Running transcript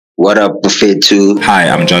What up, Buffet 2? Hi,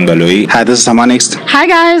 I'm John Baloi. Hi, this is Samanix. Hi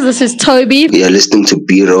guys, this is Toby. We are listening to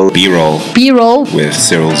B-Roll. B-Roll with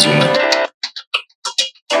Cyril Zuma.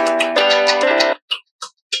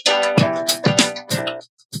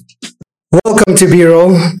 Welcome to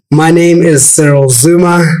B-Roll. My name is Cyril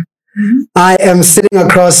Zuma. I am sitting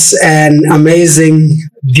across an amazing,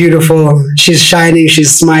 beautiful, she's shining,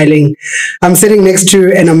 she's smiling. I'm sitting next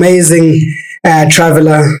to an amazing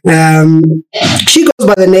traveler. She goes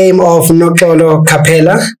by the name of Noxolo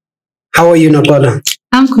Kapela. How are you, Noxolo?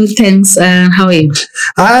 I'm good, thanks. How are you?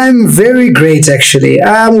 I'm very great, actually.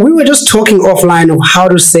 We were just talking offline of how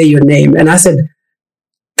to say your name, and I said,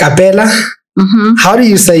 Kapela? How do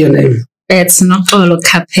you say your name? It's Noxolo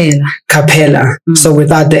Kapela. Kapela. So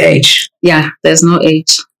without the H. Yeah, there's no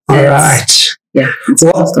H. All right. Yeah, it's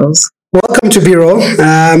one of those. Welcome to B-Roll.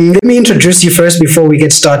 Let me introduce you first before we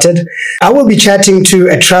get started. I will be chatting to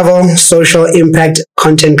a travel social impact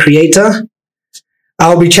content creator.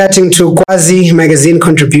 I'll be chatting to Kwazi magazine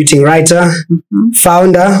contributing writer,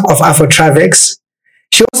 founder of AfroTravix.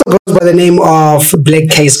 She also goes by the name of Black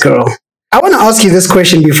Case Girl. I want to ask you this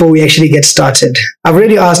question before we actually get started. I've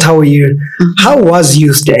already asked, how are you? How was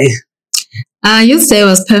Youth Day? Youth Day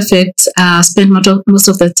was perfect. I spent most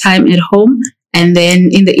of the time at home. And then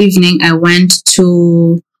in the evening, I went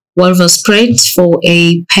to Wolversprite for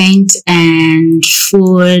a paint and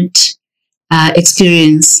food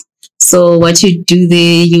experience. So what you do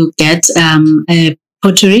there, you get a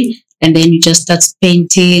pottery, and then you just start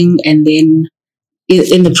painting, and then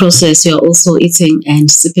in the process, you're also eating and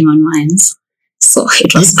sipping on wines. So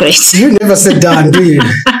it was great. You never sit down, do you?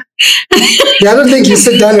 Yeah, I don't think you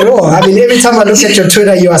sit down at all. I mean, every time I look at your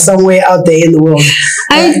Twitter, you are somewhere out there in the world.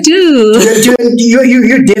 I do.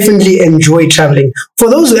 You definitely enjoy traveling. For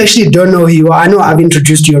those who actually don't know who you are, I know I've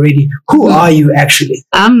introduced you already. Who are you actually?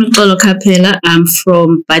 I'm Noxolo Kapela. I'm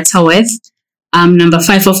from Butterworth. I'm number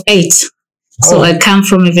 5 of 8. So I come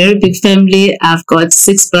from a very big family. I've got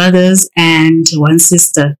 6 brothers and 1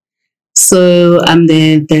 sister. So I'm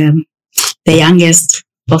the youngest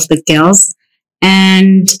of the girls.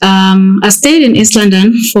 And I stayed in East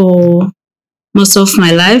London for most of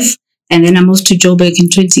my life. And then I moved to Joburg in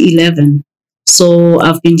 2011. So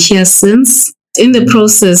I've been here since. In the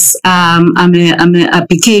process, I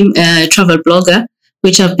became a travel blogger,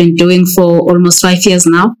 which I've been doing for almost 5 years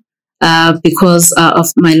now. Because of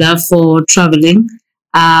my love for traveling.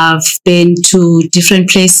 I've been to different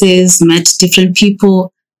places, met different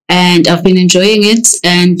people, and I've been enjoying it.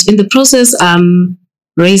 And in the process, I'm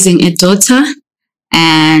raising a daughter,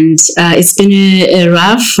 and it's been a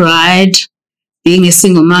rough ride being a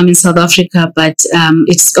single mom in South Africa, but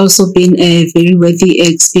it's also been a very worthy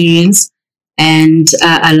experience, and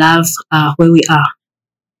I love where we are.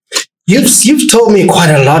 You've told me quite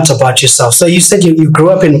a lot about yourself. So you said you grew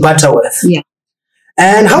up in Butterworth. Yeah.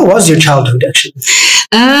 And how was your childhood actually?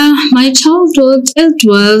 My childhood, it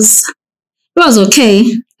was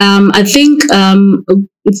okay. I think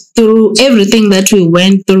through everything that we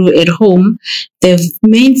went through at home, the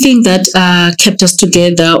main thing that kept us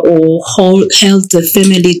together or held the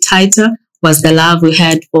family tighter was the love we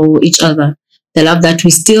had for each other, the love that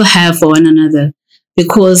we still have for one another.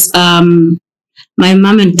 Because my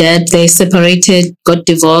mom and dad, they separated, got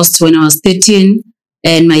divorced when I was 13,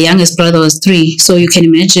 and my youngest brother was 3. So you can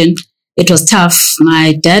imagine it was tough.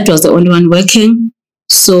 My dad was the only one working.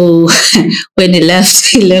 So when he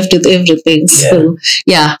left with everything.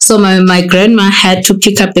 Yeah. So my grandma had to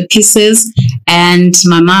pick up the pieces, and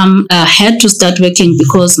my mom had to start working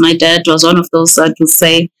because my dad was one of those that would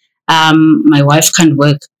say, my wife can't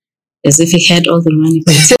work, as if he had all the money.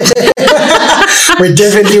 We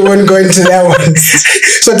definitely won't go into that one.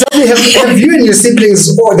 So tell me, have you and your siblings,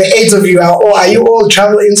 or the 8 of you, are you all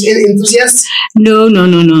travel enthusiasts? No.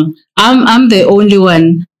 I'm the only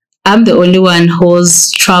one. I'm the only one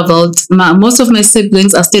who's traveled. Most of my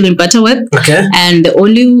siblings are still in Butterworth. Okay. And the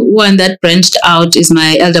only one that branched out is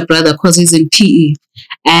my elder brother, because he's in PE.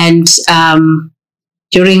 And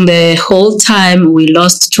during the whole time, we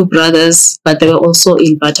lost 2 brothers, but they were also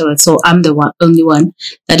in Butterworth. So I'm the only one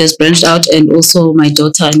that has branched out, and also my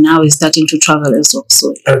daughter now is starting to travel as well.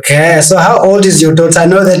 So. Okay, so how old is your daughter? I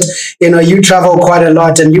know that you travel quite a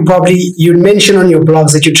lot, and you mention on your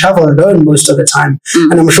blogs that you travel alone most of the time,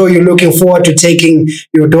 and I'm sure you're looking forward to taking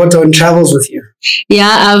your daughter on travels with you.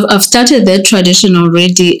 Yeah, I've started that tradition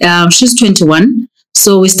already. She's 21.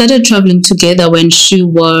 So we started traveling together when she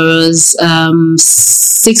was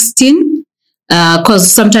 16. Because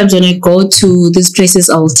sometimes when I go to these places,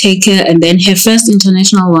 I'll take her. And then her first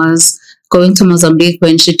international was going to Mozambique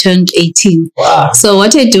when she turned 18. Wow. So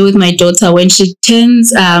what I do with my daughter, when she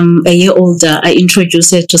turns a year older, I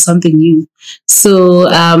introduce her to something new. So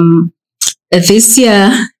this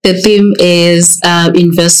year, the theme is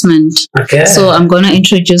investment. Okay. So I'm going to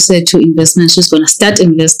introduce her to investment. She's going to start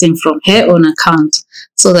investing from her own account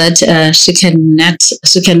so that she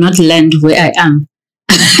cannot land where I am.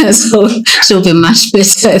 So she'll be much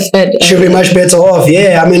better. She'll be much better off.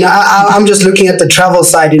 Yeah. I mean, I'm just looking at the travel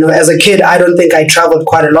side. You know, as a kid, I don't think I traveled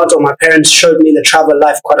quite a lot, or my parents showed me the travel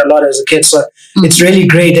life quite a lot as a kid. So it's really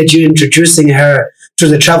great that you're introducing her to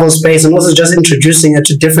the travel space and also just introducing her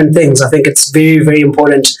to different things. I think it's very, very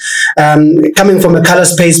important. Coming from a color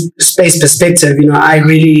space perspective, you know, I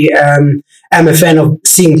really am a fan of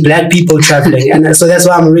seeing Black people traveling. And so that's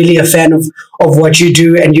why I'm really a fan of what you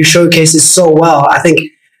do, and you showcase it so well. I think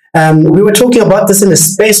we were talking about this in a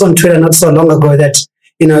space on Twitter not so long ago, that,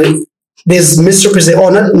 you know, there's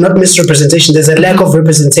not misrepresentation. There's a lack of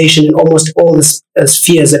representation in almost all the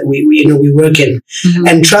spheres that we work in,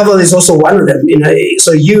 and travel is also one of them. You know,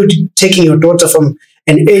 so you taking your daughter from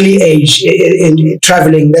an early age in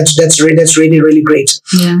traveling, that's really, really great.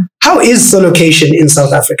 Yeah. How is Solocation in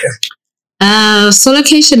South Africa?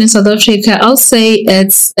 Solocation in South Africa, I'll say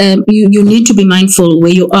it's you need to be mindful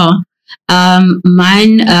where you are.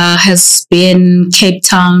 Mine has been Cape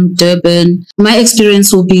Town, Durban. My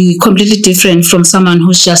experience will be completely different from someone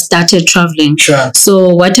who's just started traveling. Sure.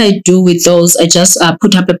 So what I do with those, I just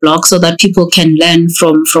put up a blog so that people can learn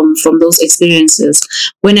from those experiences.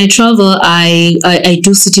 When I travel, I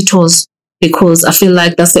do city tours, because I feel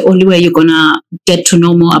like that's the only way you're gonna get to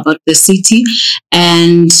know more about the city.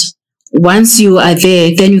 And once you are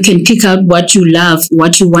there, then you can pick out what you love,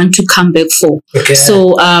 what you want to come back for. Okay.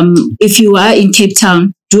 So if you are in Cape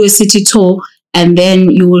Town, do a city tour, and then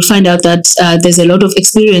you will find out that there's a lot of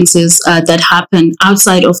experiences that happen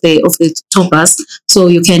outside of the tour bus, so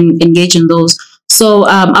you can engage in those. So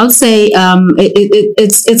I would say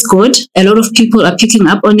it's good. A lot of people are picking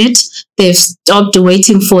up on it. They've stopped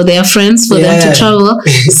waiting for their friends for them to travel.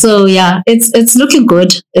 So yeah, it's looking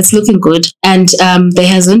good. It's looking good, and there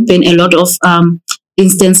hasn't been a lot of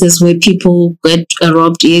instances where people get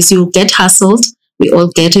robbed. Yes, you get hustled. We all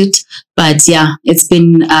get it, but yeah, it's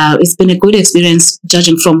been a good experience.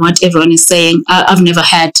 Judging from what everyone is saying, I've never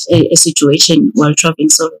had a situation while traveling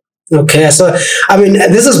solo. Okay, so I mean,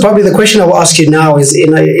 this is probably the question I will ask you now. Is, you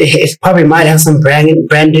know, it probably might have some brand in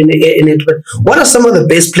it, but what are some of the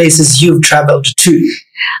best places you've traveled to?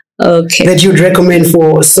 Okay, that you'd recommend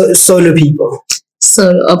for solo people?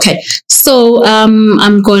 So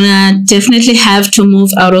I'm gonna definitely have to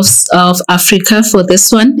move out of Africa for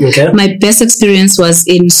this one. Okay. My best experience was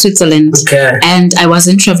in Switzerland. Okay. And I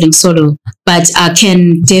wasn't traveling solo, but I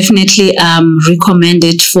can definitely recommend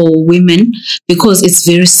it for women because it's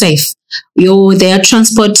very safe. Their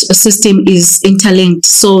transport system is interlinked,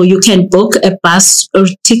 so you can book a bus or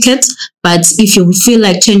ticket, but if you feel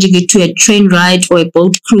like changing it to a train ride or a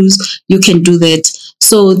boat cruise, you can do that.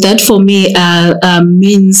 So that for me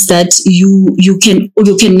means that you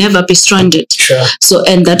can never be stranded. Sure. So,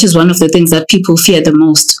 and that is one of the things that people fear the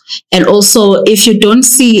most. And also, if you don't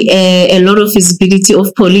see a lot of visibility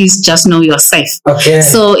of police, just know you're safe. Okay.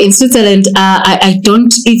 So in Switzerland, I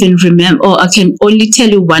don't even remember, or I can only tell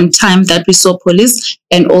you one time that we saw police,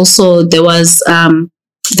 and also there was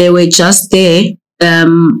they were just there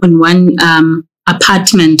in one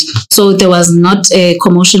apartment, so there was not a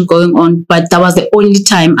commotion going on, but that was the only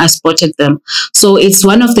time I spotted them. So it's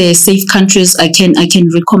one of the safe countries I can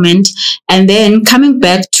recommend. And then coming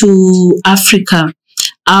back to Africa,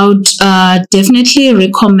 I would definitely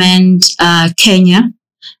recommend Kenya.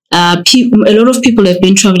 A lot of people have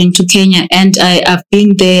been traveling to Kenya, and I've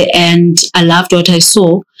been there and I loved what I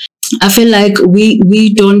saw. I feel like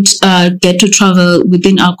we don't get to travel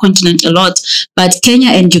within our continent a lot, but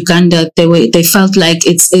Kenya and Uganda, they felt like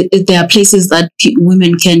there are places that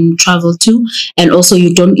women can travel to, and also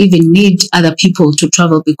you don't even need other people to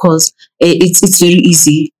travel because it's very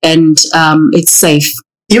easy and it's safe.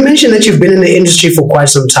 You mentioned that you've been in the industry for quite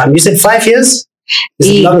some time. You said 5 years? Is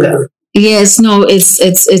it longer? Yes, no, it's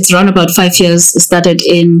around about 5 years. It started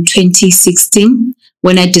in 2016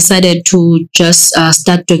 when I decided to just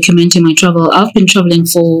start documenting my travel. I've been traveling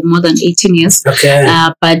for more than 18 years. Okay.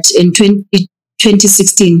 But in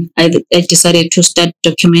 2016, I decided to start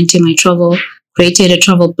documenting my travel, created a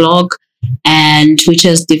travel blog, and which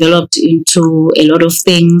has developed into a lot of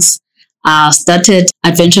things. started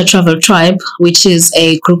Adventure Travel Tribe, which is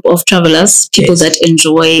a group of travelers, people that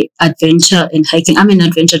enjoy adventure and hiking. I'm an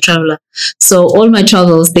adventure traveler. So all my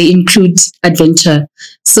travels, they include adventure.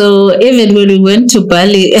 So even when we went to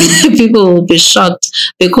Bali, people will be shocked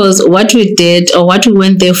because what we did or what we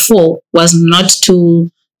went there for was not to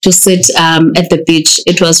sit at the beach.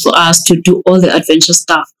 It was for us to do all the adventure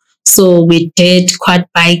stuff. So we did quad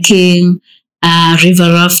biking,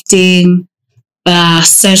 river rafting,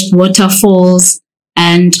 searched waterfalls,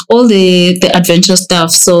 and all the adventure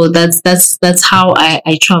stuff. So that's how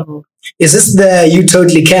I travel. Is this the You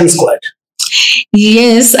Totally Can squad?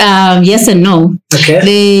 Yes, yes and no. Okay.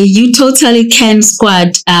 The You Totally Can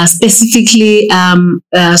squad specifically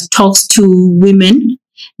talks to women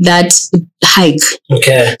that hike.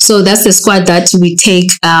 Okay. So that's the squad that we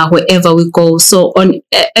take wherever we go. So on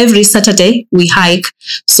every Saturday we hike.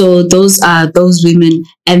 So those are those women.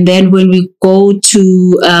 And then when we go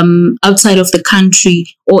to outside of the country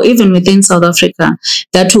or even within South Africa,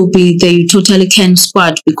 that will be the You Totally Can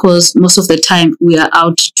squad because most of the time we are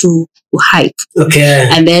out to hike. Okay.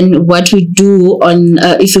 And then what we do on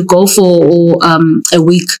if you go for a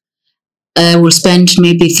week, we'll spend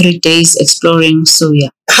maybe 3 days exploring. So yeah.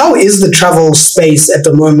 How is the travel space at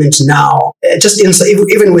the moment now? Just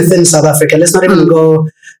even within South Africa. Let's not even go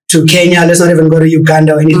to Kenya. Let's not even go to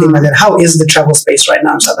Uganda or anything like that. How is the travel space right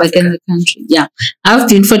now in South Africa? Within the country, yeah. I've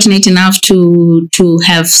been fortunate enough to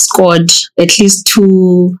have scored at least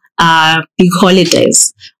 2 big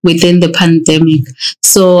holidays within the pandemic.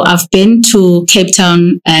 So I've been to Cape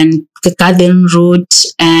Town and the Garden Route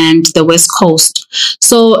and the West Coast.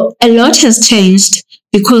 So a lot has changed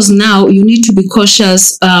because now you need to be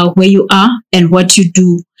cautious where you are and what you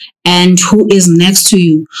do and who is next to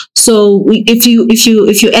you. So if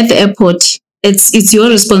you're at the airport, it's your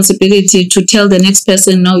responsibility to tell the next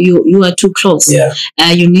person, no, you are too close. Yeah.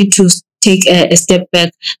 You need to take a step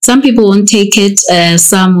back. Some people won't take it.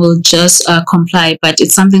 Some will just comply, but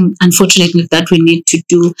it's something, unfortunately, that we need to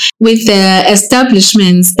do. With the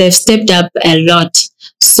establishments, they've stepped up a lot.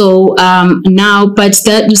 So now, but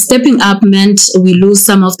that stepping up meant we lose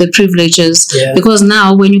some of the privileges because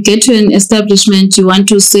now when you get to an establishment, you want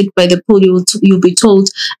to sit by the pool, you'll be told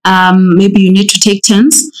maybe you need to take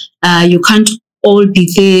turns. You can't all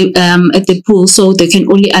be there at the pool, so they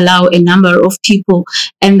can only allow a number of people,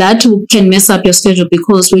 and that can mess up your schedule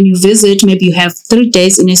because when you visit, maybe you have 3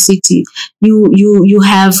 days in a city, you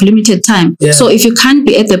have limited time. So if you can't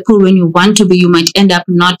be at the pool when you want to be, you might end up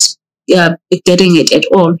not getting it at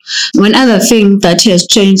all. One other thing that has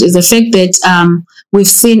changed is the fact that we've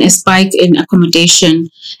seen a spike in accommodation.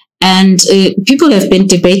 And people have been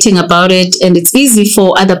debating about it, and it's easy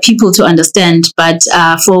for other people to understand. But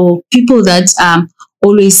for people that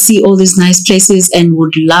always see all these nice places and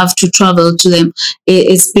would love to travel to them,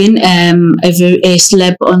 it's been a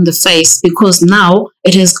slap on the face because now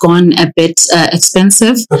it has gone a bit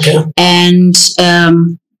expensive. Okay. And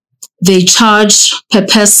they charge per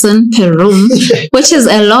person per room, which is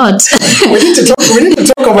a lot. we need to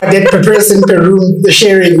talk about that per person per room, the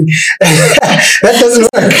sharing. That doesn't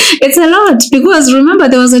work. It's a lot because remember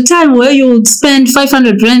there was a time where you would spend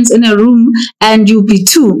 500 rands in a room and you'll be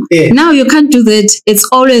 2. Yeah. Now you can't do that. It's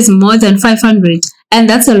always more than 500. And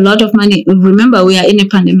that's a lot of money. Remember, we are in a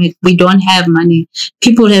pandemic. We don't have money.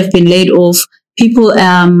 People have been laid off. People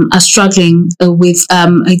are struggling with,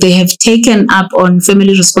 they have taken up on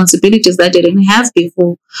family responsibilities that they didn't have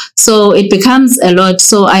before. So it becomes a lot.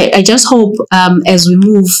 So I just hope as we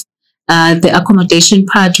move, the accommodation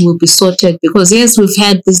part will be sorted because yes, we've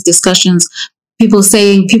had these discussions. People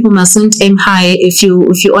saying people mustn't aim high if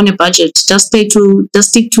you're on a budget. Just stick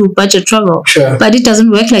to budget travel. Sure. But it doesn't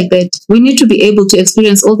work like that. We need to be able to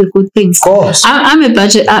experience all the good things. Of course. I'm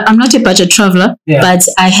not a budget traveler, but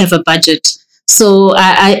I have a budget. So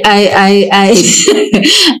I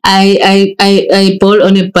ball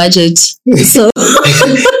on a budget. So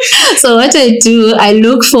so what I do, I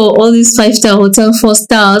look for all these 5-star hotel 4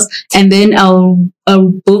 stars, and then I'll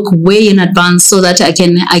book way in advance so that I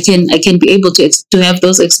can be able to have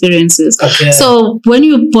those experiences. Okay. So when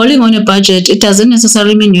you're balling on a budget, it doesn't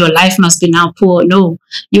necessarily mean your life must be now poor. No,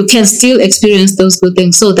 you can still experience those good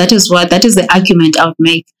things. So that is the argument I would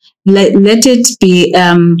make. Let it be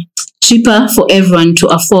cheaper for everyone to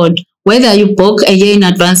afford. Whether you book a year in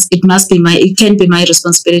advance, it can be my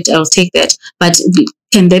responsibility. I'll take that. But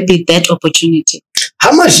can there be that opportunity?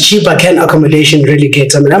 How much cheaper can accommodation really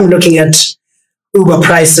get? I mean, I'm looking at Uber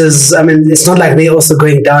prices. I mean, it's not like they're also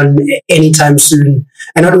going down anytime soon.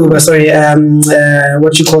 And not Uber, sorry.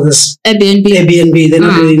 What you call this? Airbnb. They're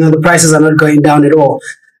not, the prices are not going down at all.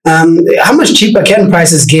 How much cheaper can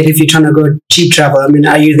prices get if you're trying to go cheap travel? I mean,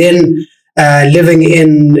 are you then living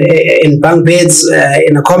in bunk beds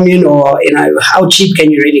in a commune, or how cheap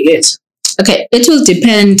can you really get? Okay, it will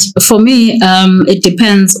depend. For me, it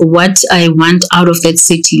depends what I want out of that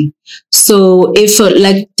city. So if,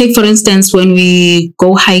 take for instance, when we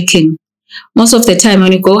go hiking, most of the time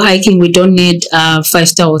when we go hiking, we don't need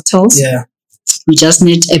 5-star hotels. Yeah. We just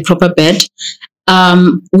need a proper bed.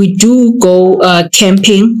 We do go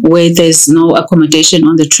camping where there's no accommodation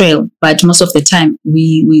on the trail, but most of the time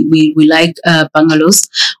we like bungalows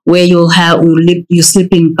where you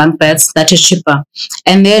sleep in bunk beds that is cheaper.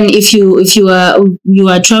 And then if you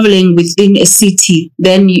are traveling within a city,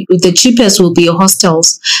 then the cheapest will be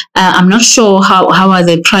hostels. I'm not sure how are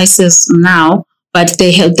the prices now, but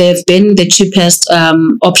they've been the cheapest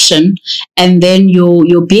option. And then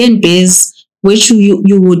your B&Bs, which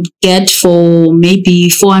you would get for maybe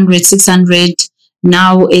 400, 600.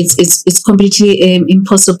 Now it's completely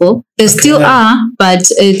impossible. There still are, but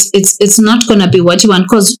it's not gonna be what you want.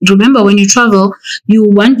 Because remember, when you travel, you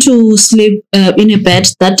want to sleep in a bed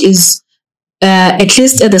that is at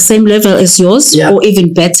least at the same level as yours, or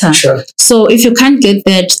even better. Sure. So if you can't get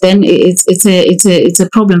that, then it's a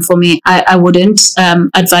problem for me. I wouldn't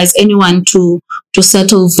advise anyone to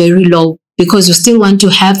settle very low, because you still want to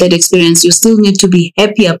have that experience. You still need to be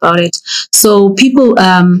happy about it. So people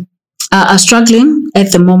are struggling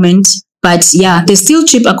at the moment, but there's still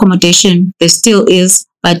cheap accommodation. There still is,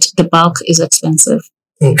 but the bulk is expensive.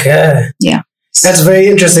 Okay. Yeah. That's very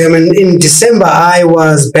interesting. I mean, in December, I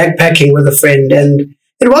was backpacking with a friend, and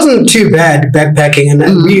it wasn't too bad backpacking. And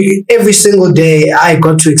every single day I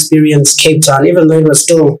got to experience Cape Town, even though it was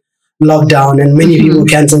still lockdown and many people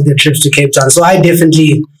canceled their trips to Cape Town. So I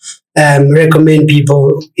definitely recommend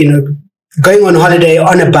people, going on holiday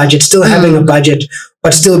on a budget, still having a budget,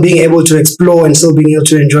 but still being able to explore and still being able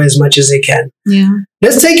to enjoy as much as they can. Yeah.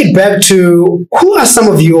 Let's take it back to, who are some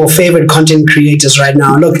of your favorite content creators right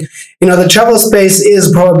now? Look, the travel space is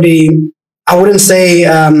probably, I wouldn't say,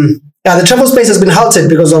 the travel space has been halted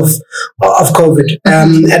because of COVID,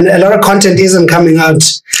 and a lot of content isn't coming out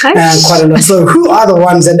quite a lot. So who are the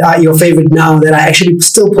ones that are your favorite now that are actually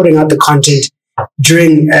still putting out the content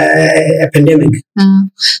during a pandemic?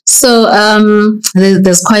 So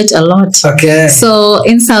there's quite a lot. Okay. So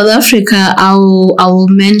in South Africa, I will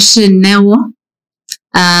mention Neo,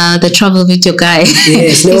 the travel video guy.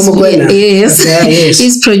 Yes, Neo Mokoena. Yes. Okay, yes.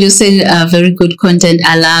 He's producing very good content.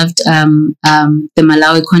 I loved the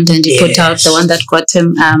Malawi content he put out, the one that got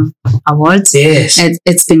him awards. Yes.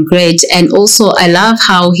 It's been great. And also I love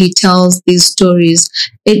how he tells these stories.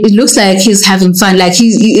 It looks like he's having fun. Like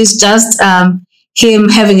he is just him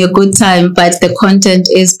having a good time, but the content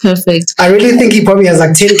is perfect. I really think he probably has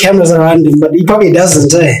like 10 cameras around him, but he probably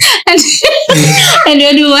doesn't. And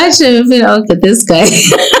when you watch him, you feel, okay, this guy.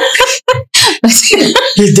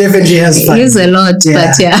 He definitely has fun. He's a lot,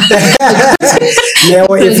 but Now,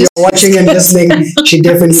 if you're watching and listening, she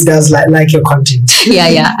definitely does like your content.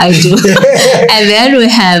 Yeah, I do. And then we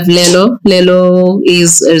have Lelo. Lelo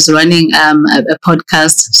is running a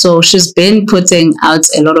podcast, so she's been putting out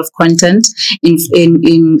a lot of content in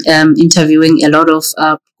interviewing a lot of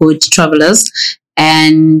good travelers,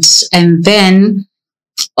 and then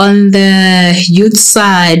on the youth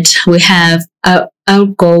side we have I'll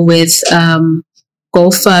go with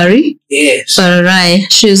Golfari. Yes. Farai.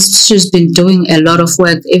 She's been doing a lot of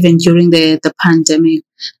work even during the pandemic,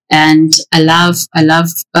 and I love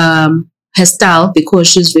her style because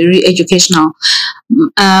she's very educational.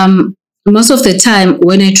 Most of the time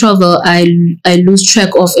when I travel, I lose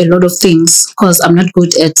track of a lot of things because I'm not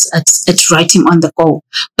good at writing on the go.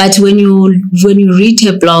 But when you read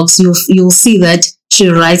her blogs, you'll see that she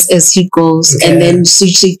writes as she goes, and then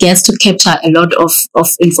she gets to capture a lot of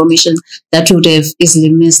information that would have easily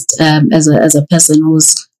missed as a person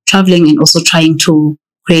who's traveling and also trying to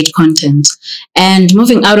create content. And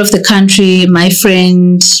moving out of the country, my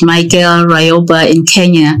friend, my girl Rayoba in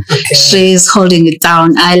Kenya, she's holding it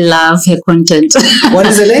down. I love her content. What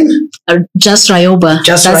is her name? Just Rayoba.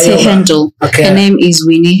 That's Rayoba. her handle. Okay. Her name is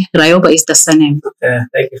Winnie. Rayoba is the surname. Okay,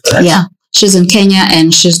 thank you for that. Yeah. She's in Kenya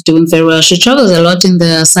and she's doing very well. She travels a lot in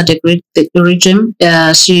the SADC region.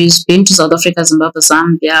 She's been to South Africa, Zimbabwe,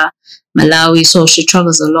 Zambia, Malawi, so she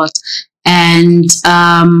travels a lot. And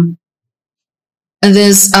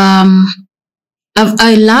there's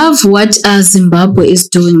I love what Zimbabwe is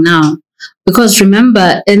doing now. Because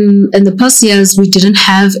remember, in the past years, we didn't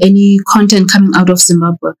have any content coming out of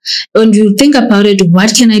Zimbabwe. When you think about it,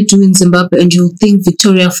 what can I do in Zimbabwe? And you think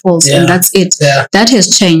Victoria Falls, and that's it. Yeah. That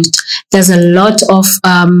has changed. There's a lot of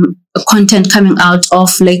content coming out of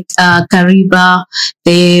Lake Kariba,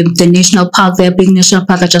 the national park, their big national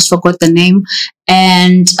park. I just forgot the name.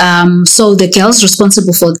 And so the girls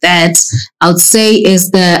responsible for that, I would say, is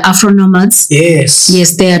the Afro Nomads.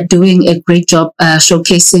 Yes, they are doing a great job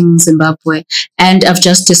showcasing Zimbabwe. And I've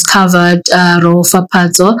just discovered Rofa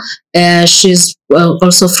Padzo. She's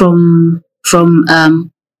also from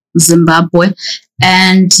Zimbabwe.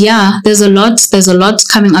 And yeah, there's a lot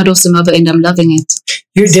coming out of Zimbabwe, and I'm loving it.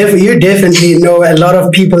 You definitely know a lot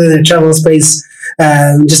of people in the travel space,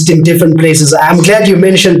 just in different places. I'm glad you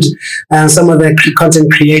mentioned some of the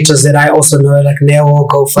content creators that I also know, like Neo,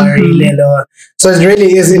 Gofari, Lelo. So it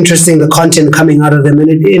really is interesting, the content coming out of them, and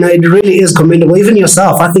it really is commendable. Even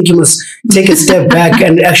yourself, I think you must take a step back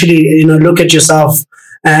and actually look at yourself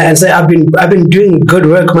and say, I've been doing good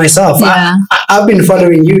work myself. Yeah. I've been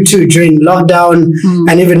following you too during lockdown,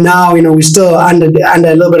 and even now, we're still under a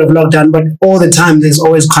little bit of lockdown, but all the time there's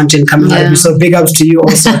always content coming out of you. So big ups to you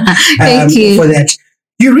also. Thank you for that.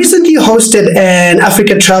 You recently hosted an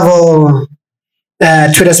Africa Travel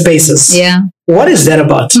Twitter Spaces. Yeah. What is that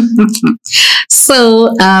about?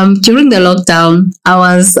 So during the lockdown, I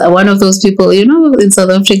was one of those people, in South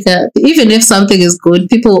Africa, even if something is good,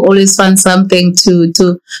 people always find something to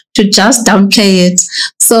just downplay it.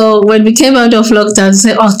 So when we came out of lockdown,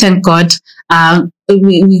 say, oh, thank God,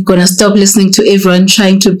 we're going to stop listening to everyone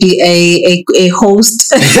trying to be a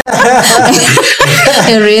host,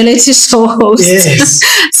 a reality show host. Yes.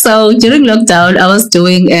 So during lockdown, I was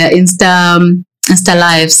doing Insta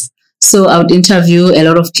Lives. So I would interview a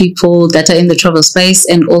lot of people that are in the travel space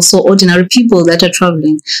and also ordinary people that are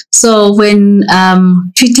traveling. So when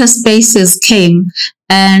Twitter Spaces came,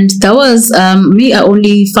 and that was me, I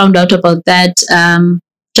only found out about that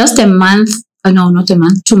just a month. No, not a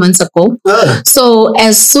month, 2 months ago. So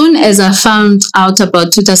as soon as I found out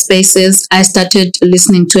about Twitter Spaces, I started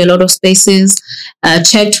listening to a lot of spaces,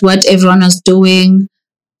 checked what everyone was doing,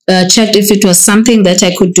 checked if it was something that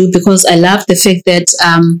I could do, because I love the fact that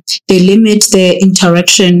they limit the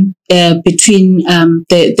interaction between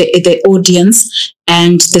the audience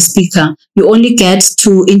and the speaker. You only get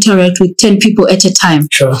to interact with 10 people at a time.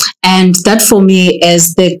 Sure. And that for me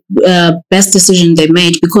is the best decision they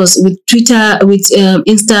made, because with Twitter, with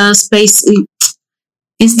Insta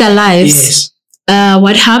Lives,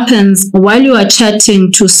 what happens while you are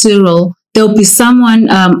chatting to Cyril, there'll be someone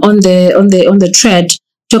on the thread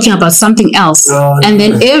talking about something else, and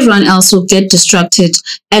then everyone else will get distracted.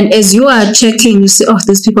 And as you are checking, you see, oh,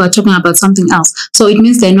 these people are talking about something else. So it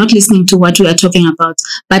means they're not listening to what we are talking about.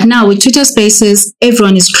 But now with Twitter Spaces,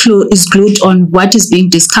 everyone is glued on what is being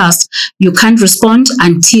discussed. You can't respond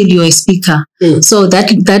until you're a speaker. So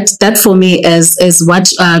that for me is what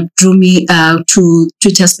drew me to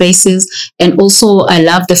Twitter Spaces. And also I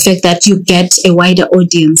love the fact that you get a wider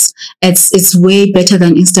audience. It's way better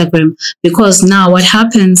than Instagram, because now what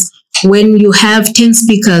happens when you have 10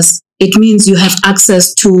 speakers, it means you have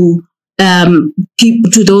access to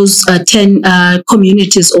people, to those 10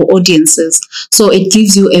 communities or audiences. So it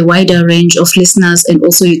gives you a wider range of listeners, and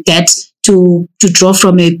also you get to draw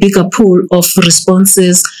from a bigger pool of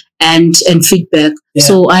responses and feedback. Yeah.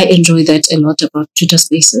 So I enjoy that a lot about Twitter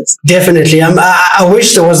Spaces. Definitely. I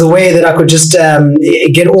wish there was a way that I could just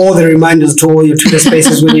get all the reminders to all your Twitter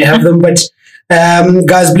Spaces when you have them. But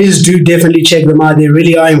guys, please do definitely check them out. They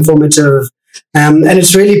really are informative. And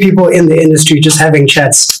it's really people in the industry just having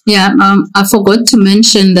chats. Yeah, I forgot to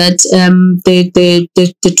mention that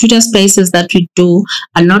the Twitter Spaces that we do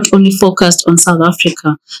are not only focused on South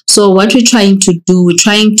Africa. So what we're trying to do,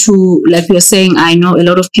 like we were saying, I know a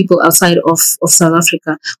lot of people outside of South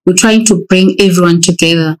Africa. We're trying to bring everyone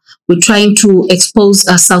together. We're trying to expose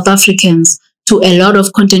South Africans to a lot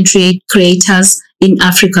of content creators in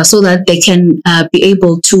Africa, so that they can be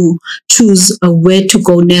able to choose where to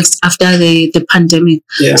go next after the pandemic.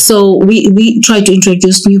 Yeah. So we try to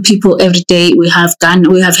introduce new people every day. We have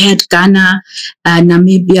had Ghana,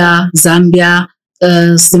 Namibia, Zambia,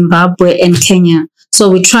 Zimbabwe, and Kenya. So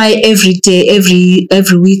we try every day,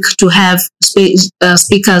 every week to have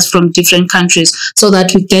speakers from different countries, so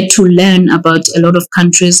that we get to learn about a lot of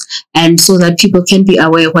countries, and so that people can be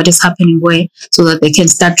aware of what is happening where, so that they can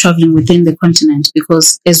start traveling within the continent.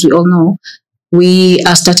 Because as we all know, we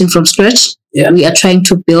are starting from scratch. Yeah. We are trying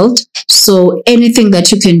to build. So anything that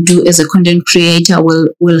you can do as a content creator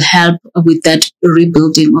will help with that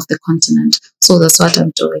rebuilding of the continent. So that's what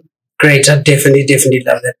I'm doing. Great. I definitely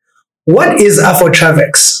love that. What is Afro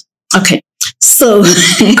Travex? Okay. So,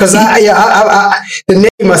 Because the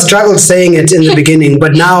name I struggled saying it in the beginning,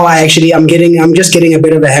 but now I'm just getting a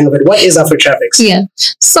bit of a hang of it. What is Afrotravix? yeah.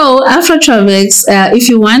 So Afrotravix, if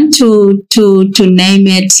you want to name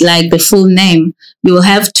it like the full name, you will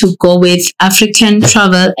have to go with African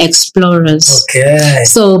Travel Explorers. Okay.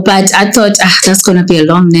 So, but I thought that's going to be a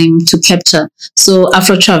long name to capture. So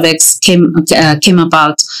Afrotravix came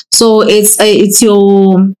about. So it's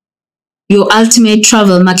your ultimate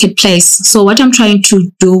travel marketplace. So what I'm trying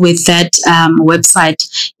to do with that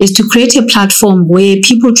website is to create a platform where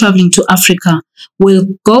people traveling to Africa will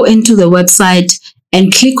go into the website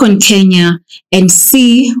and click on Kenya and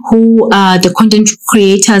see who are the content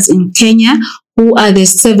creators in Kenya, who are the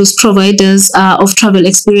service providers of travel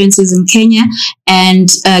experiences in Kenya, and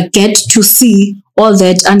get to see all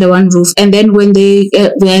that under one roof. And then when they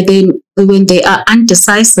are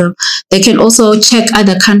undecisive, they can also check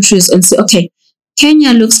other countries and say, okay,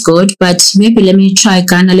 Kenya looks good, but maybe let me try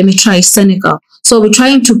Ghana, let me try Senegal. So we're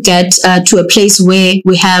trying to get to a place where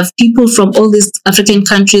we have people from all these African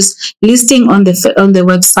countries listing on the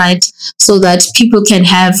website, so that people can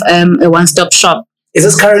have a one-stop shop. Is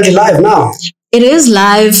this currently live now? It is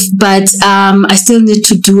live, but I still need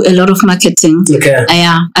to do a lot of marketing. Okay.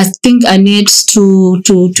 I think I need to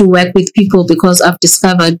work with people, because I've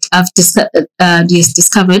discovered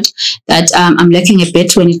that I'm lacking a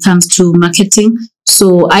bit when it comes to marketing.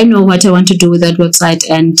 So I know what I want to do with that website,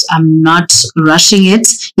 and I'm not rushing it.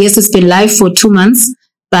 Yes, it's been live for 2 months,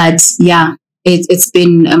 but yeah, it's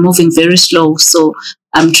been moving very slow. So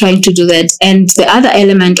I'm trying to do that. And the other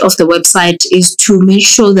element of the website is to make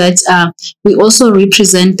sure that we also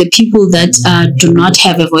represent the people that do not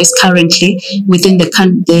have a voice currently within the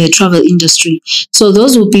travel industry. So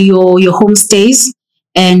those will be your homestays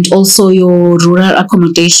and also your rural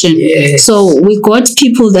accommodation. Yes. So we got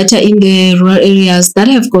people that are in the rural areas that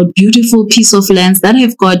have got beautiful piece of lands, that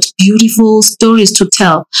have got beautiful stories to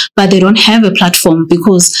tell, but they don't have a platform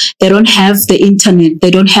because they don't have the internet,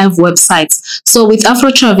 they don't have websites. So with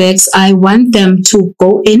Afrotravix, I want them to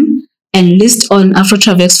go in and list on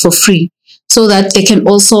Afrotravix for free, so that they can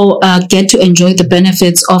also get to enjoy the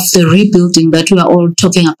benefits of the rebuilding that we are all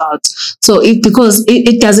talking about. So because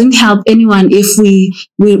it doesn't help anyone if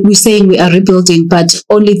we're saying we are rebuilding, but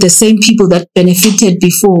only the same people that benefited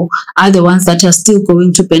before are the ones that are still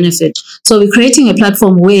going to benefit. So we're creating a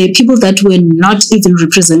platform where people that were not even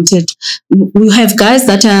represented, we have guys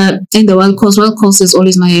that are in the Wild Coast. Wild Coast is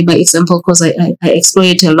always my example, because I explore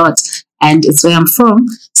it a lot, and it's where I'm from.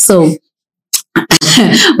 So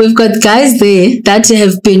we've got guys there that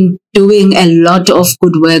have been doing a lot of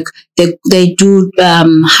good work. They do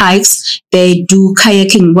hikes, they do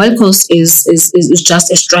kayaking. Wild Coast is just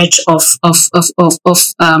a stretch of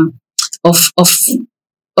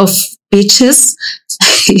beaches.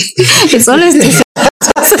 It's always difficult.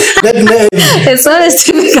 That name. It's always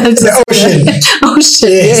difficult. The ocean.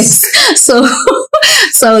 Yes.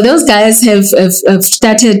 So those guys have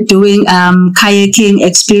started doing kayaking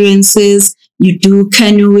experiences. You do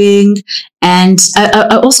canoeing, and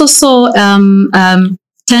I also saw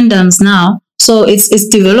tandems now. So it's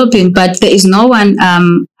developing, but there is no one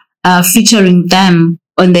featuring them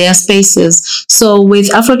on their spaces. So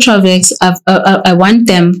with Afrotravix, I want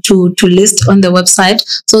them to list on the website,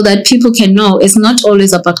 so that people can know it's not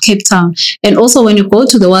always about Cape Town. And also when you go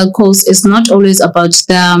to the Wild Coast, it's not always about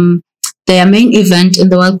their main event in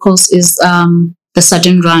the Wild Coast is the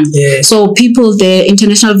Southern Run. Yes. So people, the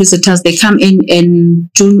international visitors, they come in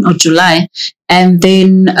June or July, and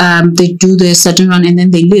then they do the Southern Run, and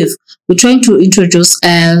then they leave. We're trying to introduce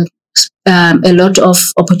a lot of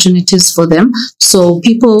opportunities for them. So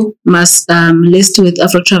people must list with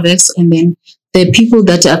Afrotravix, and then the people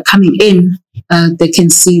that are coming in, they can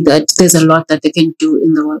see that there's a lot that they can do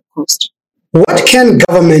in the Wild Coast. What can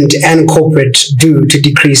government and corporate do to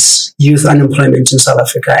decrease youth unemployment in South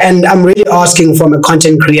Africa? And I'm really asking from a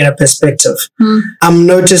content creator perspective. I'm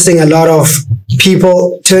noticing a lot of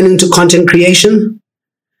people turning to content creation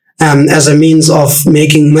as a means of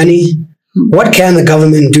making money. What can the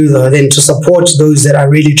government do, though, then to support those that are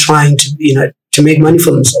really trying to, to make money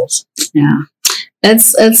for themselves? Yeah,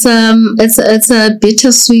 it's a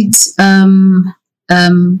bittersweet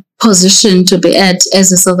position to be at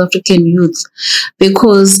as a South African youth,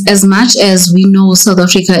 because as much as we know South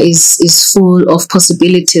Africa is full of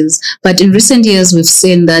possibilities, but in recent years we've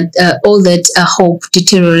seen that all that hope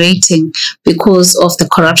deteriorating because of the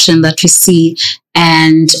corruption that we see,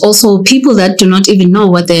 and also people that do not even know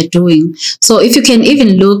what they're doing. So if you can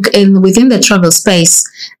even look within the travel space,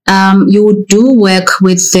 you do work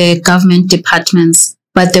with the government departments,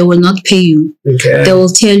 but they will not pay you. Okay. They will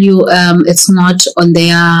tell you it's not on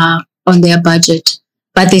their on their budget,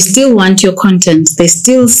 but they still want your content. They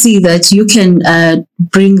still see that you can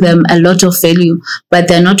bring them a lot of value, but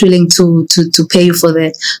they're not willing to pay you for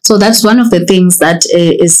that. So that's one of the things that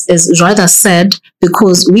is rather sad,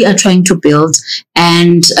 because we are trying to build,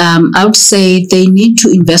 and I would say they need to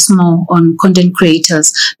invest more on content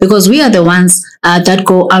creators, because we are the ones that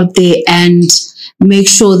go out there and make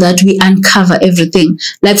sure that we uncover everything.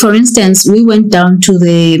 Like, for instance, we went down to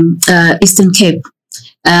the Eastern Cape,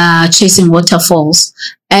 chasing waterfalls,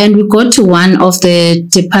 and we got to one of the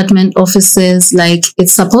department offices, like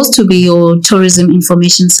it's supposed to be your tourism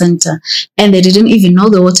information center, and they didn't even know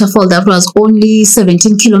the waterfall that was only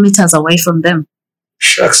 17 kilometers away from them.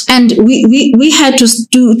 Shucks. And we had to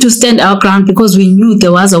stand our ground, because we knew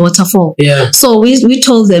there was a waterfall. Yeah. So we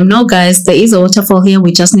told them, no guys, there is a waterfall here.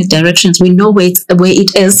 We just need directions. We know where it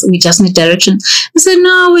is. We just need directions. They said,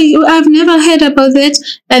 no, I've never heard about that.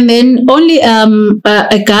 And then only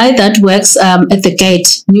a guy that works at the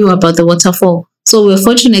gate knew about the waterfall. So we're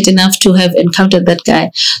fortunate enough to have encountered that guy.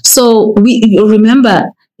 So we remember,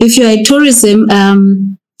 if you're a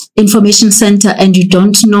tourism information center and you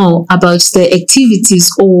don't know about the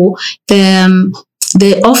activities or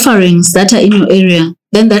the offerings that are in your area,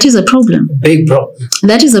 then that is a problem. Big problem.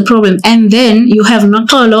 That is a problem. And then you have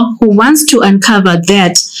Nokolo who wants to uncover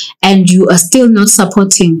that, and you are still not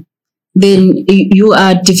supporting. Then you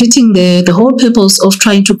are defeating the whole purpose of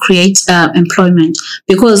trying to create employment,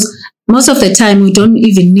 because most of the time we don't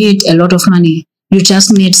even need a lot of money. You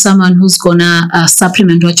just need someone who's gonna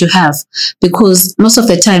supplement what you have, because most of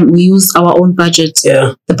the time we use our own budget,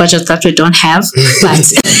 the budget that we don't have,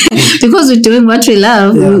 but because we're doing what we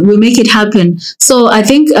love, we make it happen. So I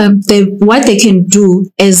think what they can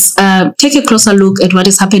do is take a closer look at what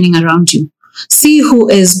is happening around you. See who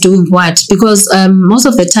is doing what, because most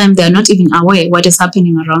of the time they are not even aware what is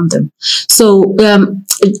happening around them. So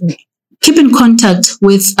keep in contact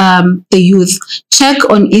with the youth. Check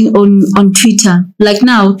on Twitter. Like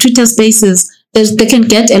now, Twitter Spaces, they can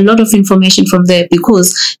get a lot of information from there,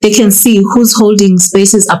 because they can see who's holding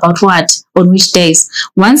spaces about what on which days.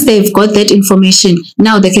 Once they've got that information,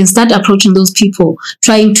 now they can start approaching those people,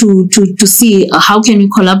 trying to see how can we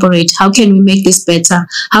collaborate, how can we make this better,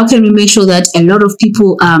 how can we make sure that a lot of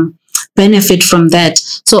people benefit from that.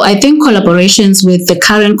 So I think collaborations with the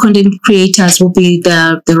current content creators will be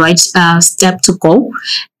the right step to go,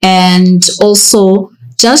 and also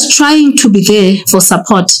just trying to be there for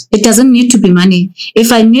support. It doesn't need to be money.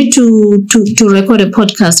 If I need to record a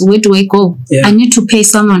podcast, where do I go? I need to pay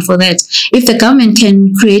someone for that. If the government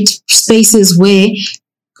can create spaces where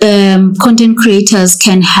content creators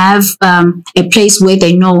can have a place where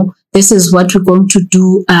they know this is what we're going to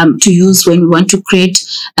do, to use when we want to create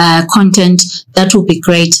content, that will be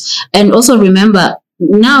great. And also remember,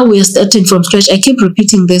 now we are starting from scratch. I keep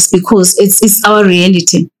repeating this because it's our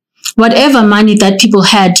reality. Whatever money that people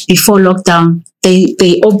had before lockdown,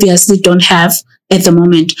 they obviously don't have at the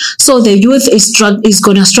moment. So the youth is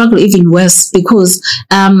going to struggle even worse, because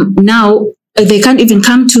now they can't even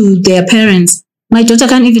come to their parents. My daughter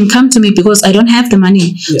can't even come to me because I don't have the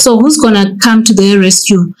money. So who's going to come to their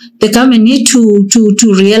rescue? The government need to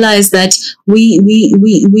realize that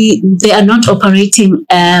they are not operating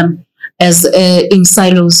as in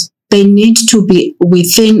silos. They need to be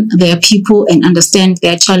within their people and understand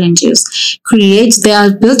their challenges. There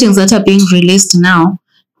are buildings that are being released now.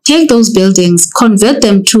 Take those buildings, convert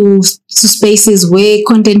them to spaces where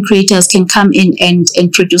content creators can come in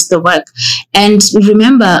and produce the work. And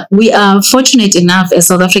remember, we are fortunate enough as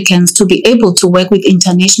South Africans to be able to work with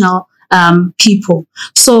international people.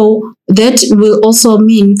 So that will also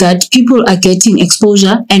mean that people are getting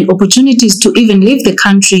exposure and opportunities to even leave the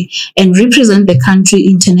country and represent the country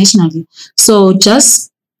internationally. So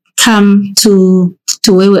just come to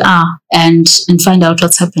where we are and find out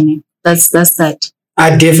what's happening. That's that.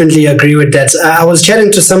 I definitely agree with that. I was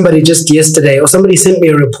chatting to somebody just yesterday, or somebody sent me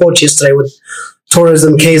a report yesterday with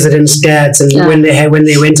tourism KZN stats, and when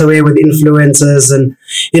they went away with influencers, and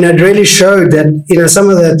it really showed that some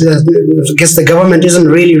of the I guess the government isn't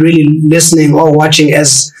really listening or watching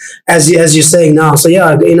as you're saying now. So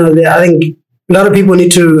I think a lot of people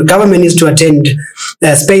government needs to attend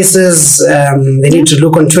spaces. They need to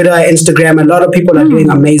look on Twitter, Instagram. A lot of people are doing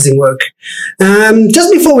amazing work.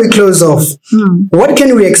 Just before we close off, what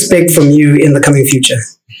can we expect from you in the coming future?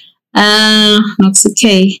 Noxy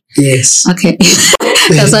K. Yes. Okay.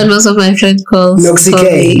 That's what most of my friends call Noxy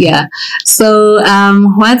K. Yeah. So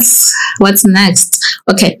what's next?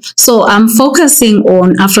 Okay. So I'm focusing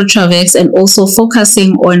on Afrotravex and also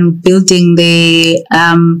focusing on building the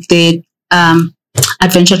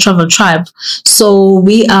Adventure Travel Tribe. So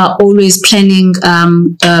we are always planning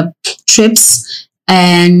trips,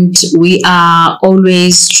 and we are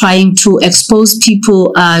always trying to expose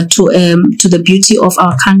people to the beauty of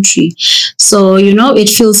our country. So it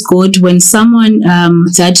feels good when someone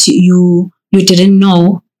that you didn't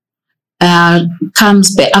know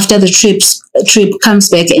comes back after the trip comes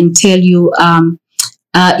back and tell you,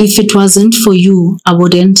 if it wasn't for you, I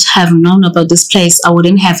wouldn't have known about this place. I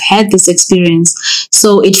wouldn't have had this experience.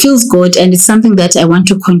 So it feels good, and it's something that I want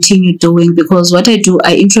to continue doing, because what I do,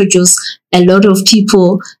 I introduce a lot of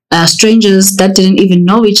people, strangers that didn't even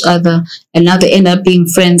know each other, and now they end up being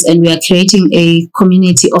friends, and we are creating a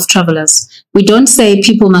community of travelers. We don't say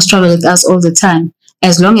people must travel with us all the time.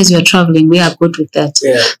 As long as you're traveling, we are good with that.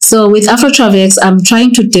 Yeah. So with AfroTravex, I'm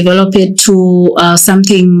trying to develop it to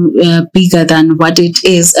something bigger than what it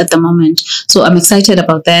is at the moment. So I'm excited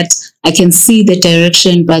about that. I can see the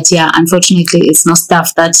direction, but yeah, unfortunately, it's not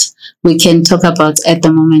stuff that we can talk about at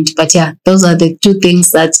the moment. But yeah, those are the two things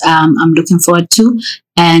that I'm looking forward to,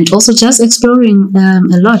 and also just exploring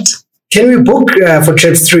a lot. Can we book for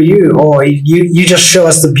trips through you, or you just show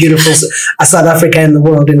us the beautiful South Africa and the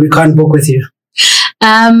world, and we can't book with you?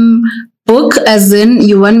 Book as in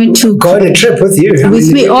you want me to go on a trip with you?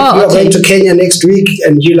 With me? Oh, you're going to Kenya next week,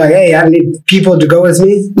 and you're like, hey, I need people to go with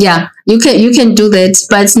me. Yeah, you can do that.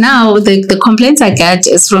 But now the complaints I get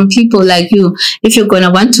is from people like you. If you're gonna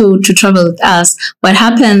want to travel with us, what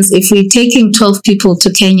happens if we're taking 12 people to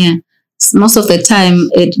Kenya? Most of the time,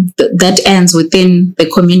 that ends within the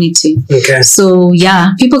community. Okay. So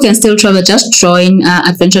yeah, people can still travel. Just join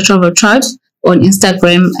Adventure Travel Tribe on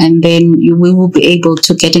Instagram, and then we will be able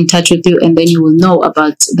to get in touch with you, and then you will know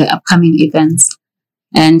about the upcoming events.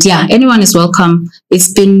 And yeah, anyone is welcome.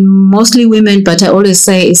 It's been mostly women, but I always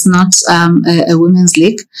say it's not a women's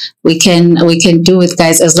league. We can do it,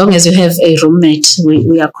 guys, as long as you have a roommate.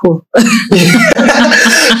 We are cool.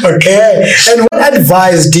 Okay. And what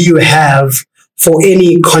advice do you have for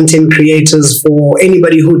any content creators, for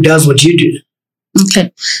anybody who does what you do?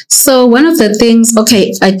 Okay, so one of the things,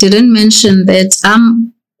 I didn't mention that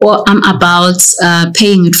I'm about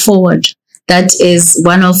paying it forward. That is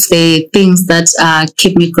one of the things that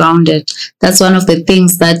keep me grounded. That's one of the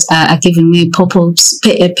things that are giving me purpose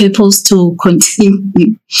to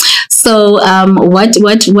continue. So what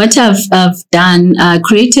I've done,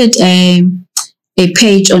 created a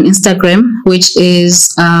page on Instagram, which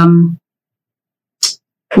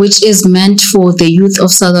is meant for the youth of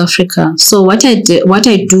South Africa. So what I do,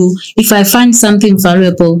 if I find something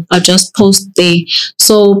valuable, I just post there.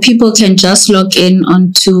 So people can just log in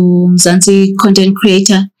onto Mzansi content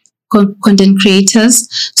creators.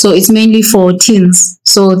 So it's mainly for teens.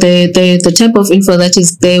 So the type of info that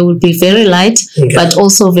is there will be very light, but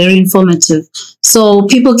also very informative. So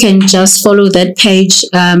people can just follow that page,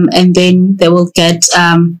 and then they will get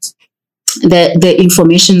the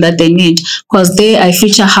information that they need, because there I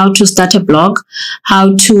feature how to start a blog,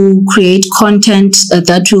 how to create content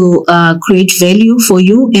that will create value for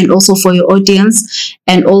you and also for your audience,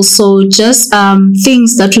 and also just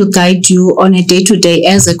things that will guide you on a day-to-day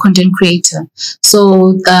as a content creator.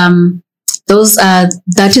 So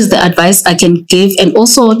that is the advice I can give. And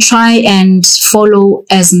also try and follow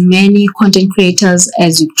as many content creators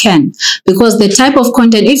as you can, because the type of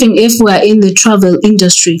content, even if we are in the travel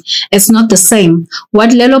industry, it's not the same. What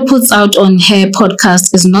Lelo puts out on her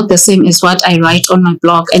podcast is not the same as what I write on my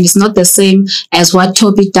blog, and it's not the same as what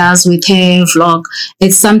Toby does with her vlog.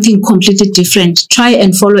 It's something completely different. Try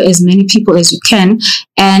and follow as many people as you can,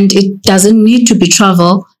 and it doesn't need to be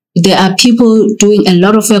travel. There are people doing a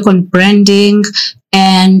lot of work on branding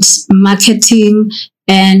and marketing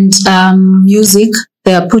and music.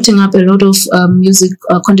 They are putting up a lot of music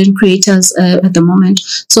content creators at the moment.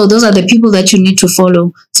 So those are the people that you need to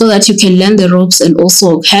follow, so that you can learn the ropes and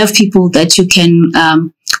also have people that you can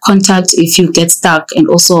contact if you get stuck, and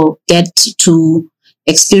also get to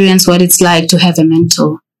experience what it's like to have a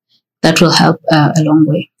mentor. That will help a long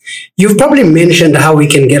way. You've probably mentioned how we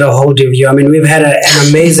can get a hold of you. I mean, we've had an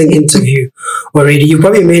amazing interview already. You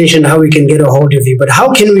probably mentioned how we can get a hold of you, but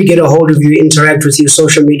how can we get a hold of you, interact with you,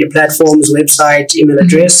 social media platforms, website, email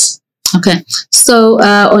address? Okay. So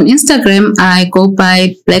on Instagram, I go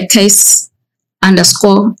by blackcase_.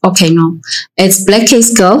 It's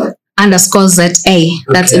blackcasegirl_ZA.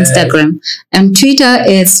 That's Instagram. And Twitter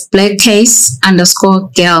is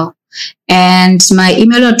blackcase_girl. And my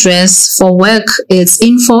email address for work is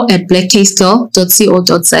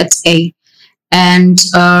info@blackcasegirl.co.za. And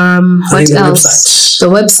what else? The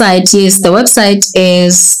website is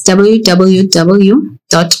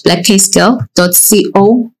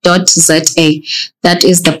www.blackcasegirl.co.za. That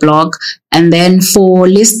is the blog. And then for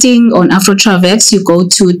listing on AfroTravex, you go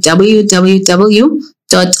to www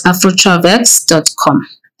www.afrotravex.com.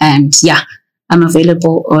 And yeah, I'm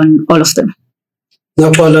available on all of them.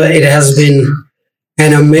 No, Paula, it has been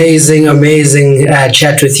an amazing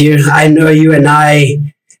chat with you. I know you and I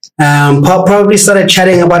probably started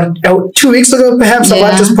chatting about 2 weeks ago, perhaps,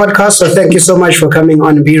 about this podcast. So thank you so much for coming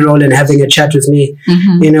on B-Roll and having a chat with me.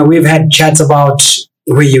 You know, we've had chats about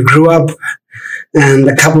where you grew up and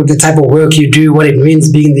the type of work you do, what it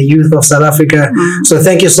means being the youth of South Africa. So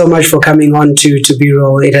thank you so much for coming on to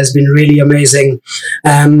B-Roll. It has been really amazing.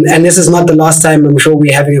 And this is not the last time I'm sure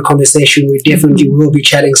we're having a conversation. We definitely will be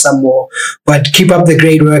chatting some more. But keep up the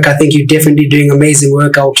great work. I think you're definitely doing amazing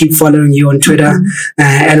work. I'll keep following you on Twitter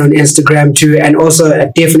and on Instagram too. And also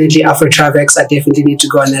definitely Afrotravex. I definitely need to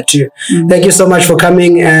go on that too. Thank you so much for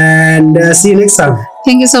coming, and see you next time.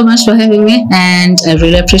 Thank you so much for having me, and I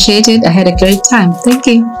really appreciate it. I had a great time. Thank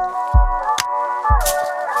you.